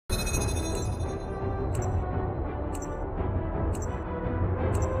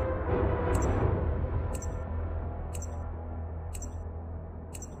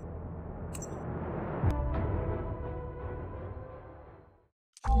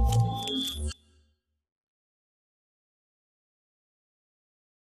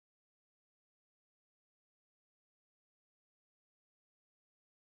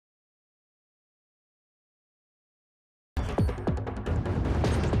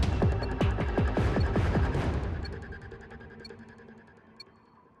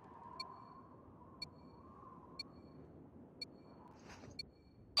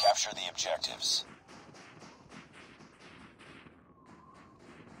Capture the objectives.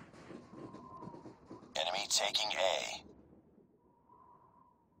 Enemy taking A.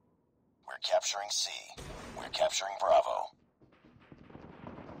 We're capturing C. We're capturing Bravo.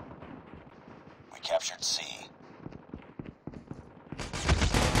 We captured C.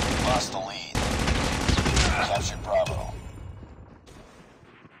 Lost the lead. We captured Bravo.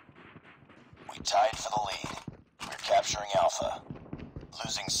 We tied for the lead. We're capturing Alpha.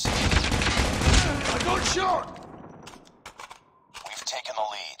 Losing C. I got shot! We've taken the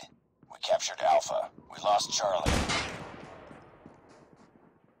lead. We captured Alpha. We lost Charlie.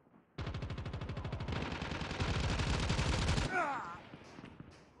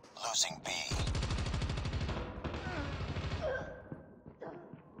 Losing B.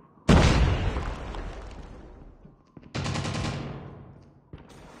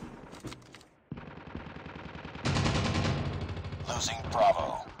 Losing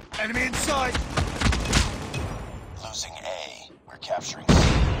Bravo. Enemy in sight! Losing A. We're capturing C.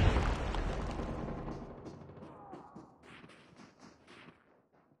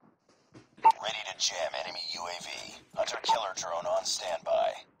 Ready to jam enemy UAV. Hunter-killer drone on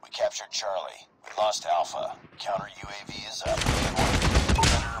standby. We captured Charlie. We lost Alpha. Counter UAV is up.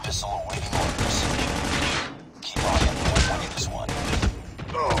 Predator missile awaiting orders. Keep on him. We'll this one.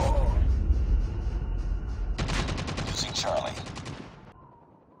 Losing Charlie.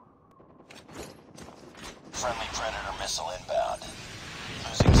 Friendly Predator missile inbound.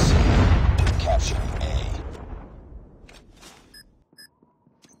 Losing C. Capturing A.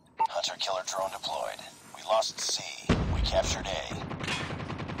 Hunter-killer drone deployed. We lost C. We captured A.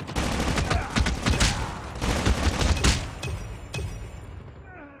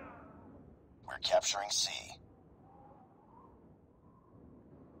 We're capturing C.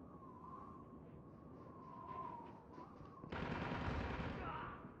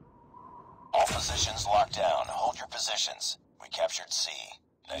 All positions locked down. Hold your positions. We captured C.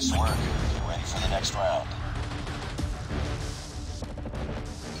 Nice work. Get ready for the next round.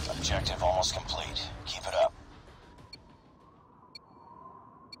 Objective almost complete. Keep it up.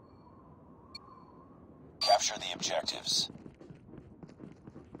 Capture the objectives.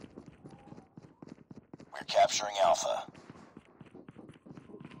 We're capturing Alpha.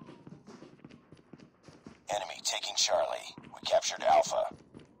 Enemy taking Charlie. We captured Alpha.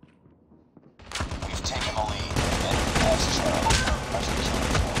 We've taken the lead. Enemy has Charlie.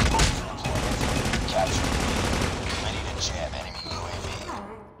 Captured B. Ready to jam enemy UAV.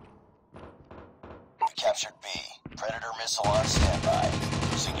 We captured B. Predator missile on standby.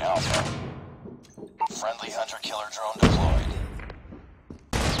 Losing Alpha. Friendly hunter-killer drone deployed.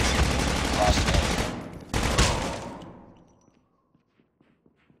 Lost A.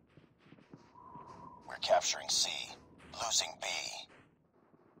 We're capturing C. Losing B.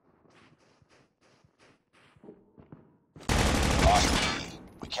 Lost B.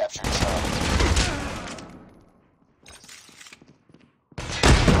 We captured Charlie.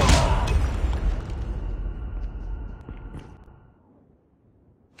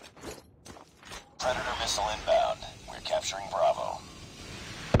 Predator missile inbound. We're capturing Bravo.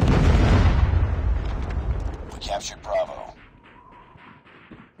 We captured Bravo.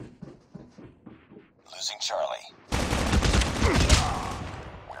 Losing Charlie.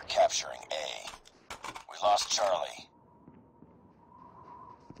 We're capturing A. We lost Charlie.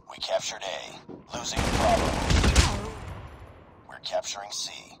 We captured A. Losing Bravo. We're capturing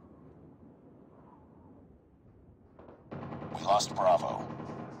C. We lost Bravo.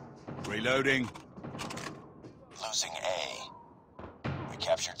 Reloading. Losing A. We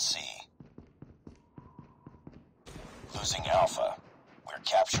captured C. Losing Alpha. We're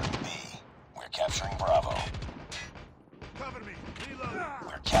capturing B. We're capturing Bravo. Cover me. Reload.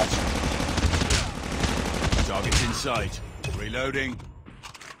 We're capturing B. Target's in sight. Reloading.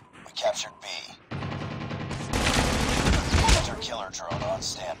 We captured B. Hunter-killer drone on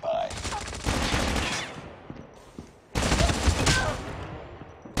standby.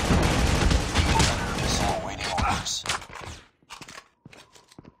 Predator missile awaiting orders.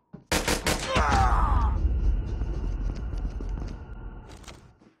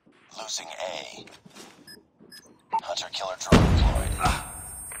 Losing A. Hunter-killer drone